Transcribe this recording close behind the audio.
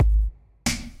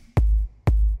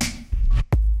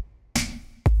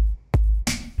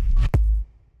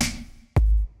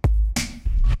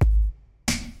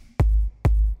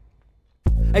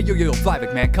Hey, yo,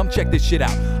 Flyvic, man, come check this shit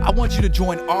out. I want you to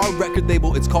join our record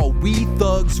label. It's called We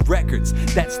Thugs Records.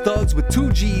 That's thugs with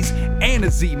 2 G's and a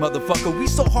Z, motherfucker. We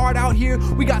so hard out here.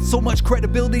 We got so much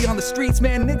credibility on the streets,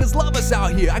 man. Niggas love us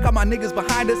out here. I got my niggas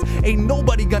behind us. Ain't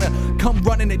nobody gonna come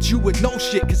running at you with no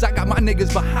shit, cause I got my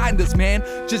niggas behind us, man.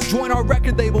 Just join our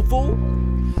record label, fool.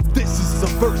 This is a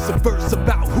verse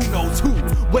about who knows who.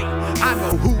 Wait, I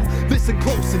know who. Listen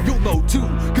close and you'll know too.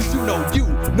 Cause you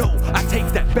know, I take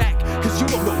that back. Cause you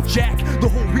don't know jack. The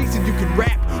whole reason you can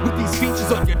rap with these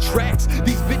features on your tracks,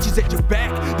 these bitches at your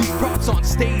back, these props on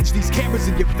stage, these cameras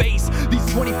in your face, these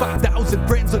 25,000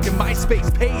 friends on your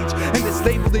MySpace page, and this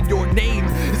label in your name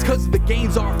is cause of the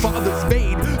gains our fathers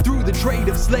made through the trade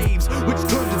of slaves, which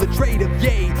turned to the trade of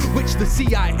yay, which the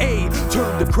CIA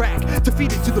turned to crack, to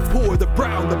feed it to the poor, the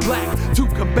brown, the black, to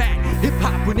combat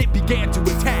hip-hop when it began to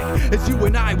attack, as you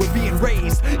and I were being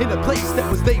raised in a place that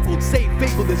was labeled safe,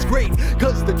 fabled as great,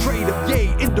 cause the trade of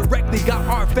yay indirectly got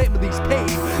our families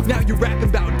paid. Now you're rapping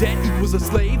about debt equals a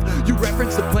slave. You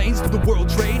reference the planes to the world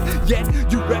trade, yet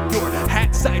you rep your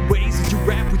hat sideways as you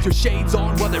rap with your shades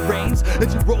on while it rains,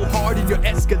 as you roll hard in your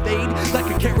Escalade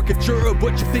like a caricature of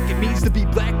what you think it means to be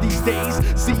black these days.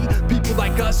 See, people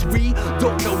like us, we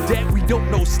don't know debt, we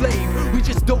don't know slave, we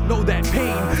just don't know that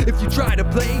pain. If you try to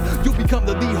play, you'll become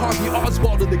the Lee Harvey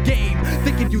Oswald of the game,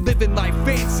 thinking you living life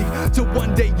fancy, till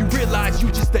one day you realize you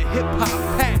just a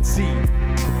hip-hop patsy.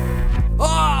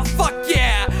 Oh, fuck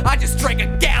yeah! I just drank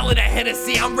a gallon of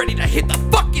Hennessy. I'm ready to hit the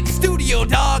fucking studio,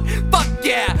 dog. Fuck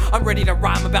yeah! I'm ready to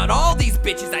rhyme about all these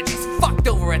bitches I just fucked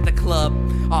over at the club.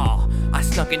 Oh, I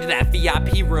snuck into that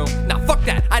VIP room. Now fuck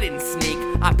that, I didn't sneak.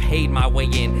 I paid my way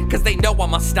in, cause they know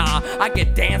I'm a star. I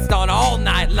get danced on all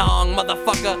night long,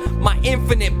 motherfucker. My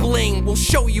infinite bling will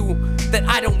show you that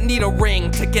I don't need a ring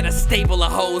to get a stable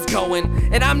of hoes going.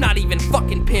 And I'm not even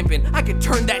fucking pimping. I could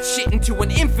turn that shit into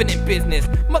an infinite business.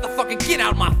 Motherfucker, get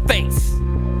out my face.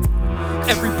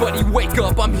 Everybody wake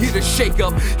up, I'm here to shake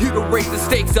up, here to raise the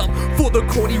stakes up for the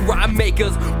corny rhyme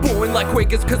makers, boring like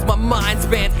Quakers, cause my mind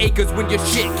spans acres when your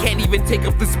shit can't even take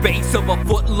up the space of a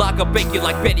foot locker, bake you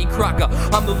like Betty Crocker.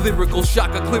 I'm the lyrical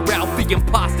shocker, clear out the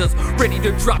imposters, ready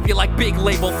to drop you like big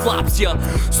label flops ya.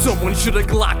 Someone should've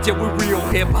glocked you with real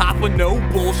hip-hop or no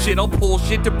bullshit. I'll pull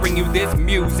shit to bring you this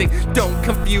music, don't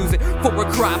confuse it for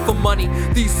a cry for money.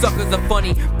 These suckers are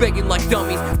funny, begging like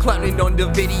dummies, clowning on the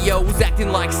videos, acting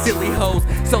like silly hoes.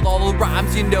 Sell all the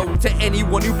rhymes you know to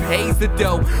anyone who pays the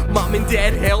dough. Mom and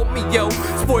dad help me, yo.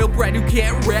 Spoiled brat who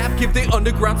can't rap, give the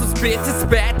underground some spit to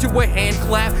spat to a hand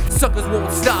clap. Suckers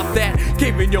won't stop that.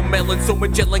 Cave in your melon so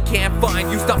Magellan can't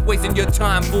find you. Stop wasting your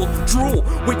time, full drool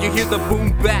when you hear the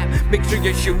boom bap. Make sure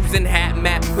your shoes and hat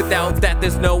map. Without that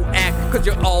there's no act, cause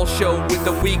you're all show with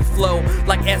a weak flow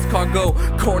like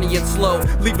escargot, corny and slow.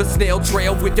 Leave a snail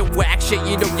trail with your whack shit.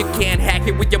 You know you can't hack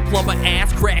it with your plumber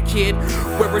ass crack kid.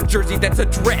 Wear a jersey that's a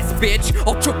dress, bitch.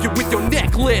 I'll choke you with your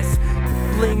necklace.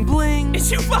 Bling bling.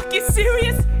 Is you fucking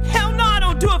serious? Hell no, I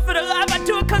don't do it for the love. I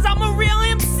do it cause I'm a real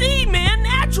MC, man.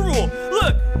 Natural.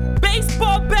 Look,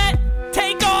 baseball bat,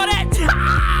 take all that.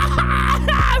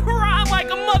 I rhyme like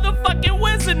a motherfucking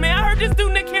wizard, man. I heard this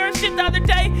dude Nick Harris shit the other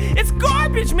day. It's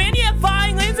garbage, man. He had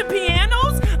violins and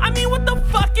pianos. I mean, what the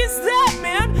fuck is that,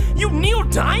 man? You Neil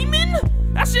Diamond?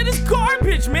 That shit is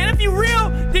garbage, man. If you real,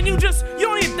 then you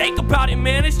don't even think about it,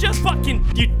 man. It's just fucking,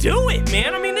 you do it,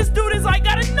 man. I mean, this dude is like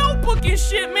got a notebook and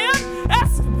shit, man.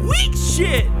 That's weak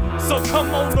shit. So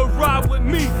come on the ride with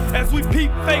me as we peep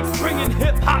fakes, bringing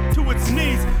hip-hop to its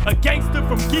knees. A gangster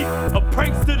from geek, a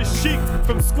prankster to chic,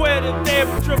 from square to there,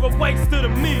 but you're a waster to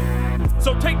me.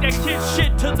 So take that kid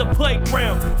shit to the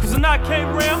playground, cause when I came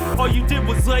round, all you did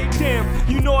was lay down.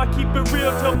 You know I keep it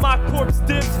real till my corpse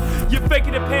dips. You're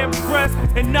faking it, Pam's grass,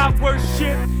 and not worth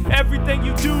shit. Everything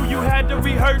you do, you had to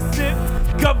rehearse it.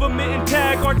 Government and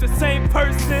tag aren't the same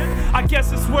person. I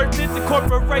guess it's worth it to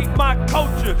incorporate my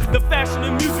culture. The fashion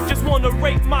and music just wanna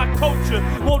rate my culture.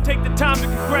 Won't take the time to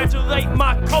congratulate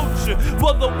my culture.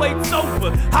 Well, the wait's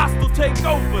over, hostile take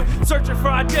over. Searching for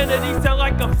identity, sound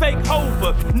like a fake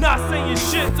hover. Not saying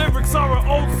shit, lyrics are an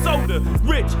old soda.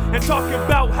 Rich and talking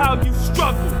about how you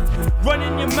struggle.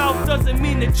 Running your mouth doesn't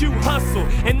mean that you hustle.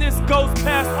 And this goes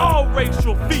past all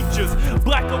racial features.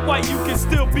 Black or white, you can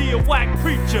still be a whack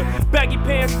preacher. Baggy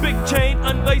pants, big chain,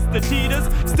 unlaced Adidas.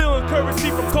 Still in currency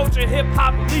from culture,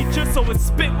 hip-hop leecher. So it's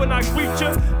spit when I greet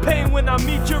you, pain when I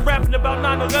meet you. Rapping about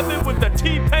 9/11 with the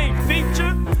T-Pain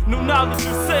feature. New knowledge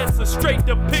you say it's a straight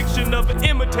depiction of an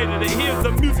imitator that hears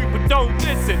the music but don't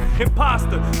listen.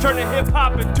 Imposter, turning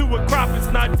hip-hop into a crop.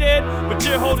 It's not dead, but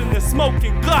you're holding the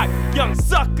smoking Glock, young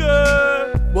sucker.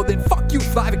 Well then fuck you,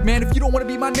 Flavic, man. If you don't want to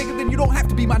be my nigga, then you don't have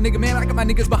to be my nigga, man. I got my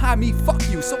niggas behind me. Fuck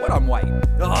you. So what? I'm white.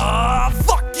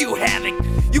 Fuck you, Havoc.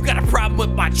 You got a problem with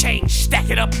my chain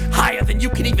stacking up higher than you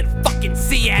can even fucking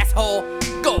see, asshole.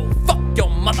 Go fuck your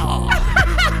mother.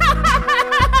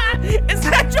 Is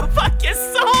that your fucking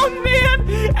song, man?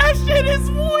 That shit is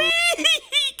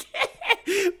weak.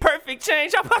 Perfect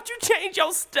change. How about you change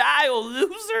your style,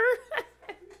 loser?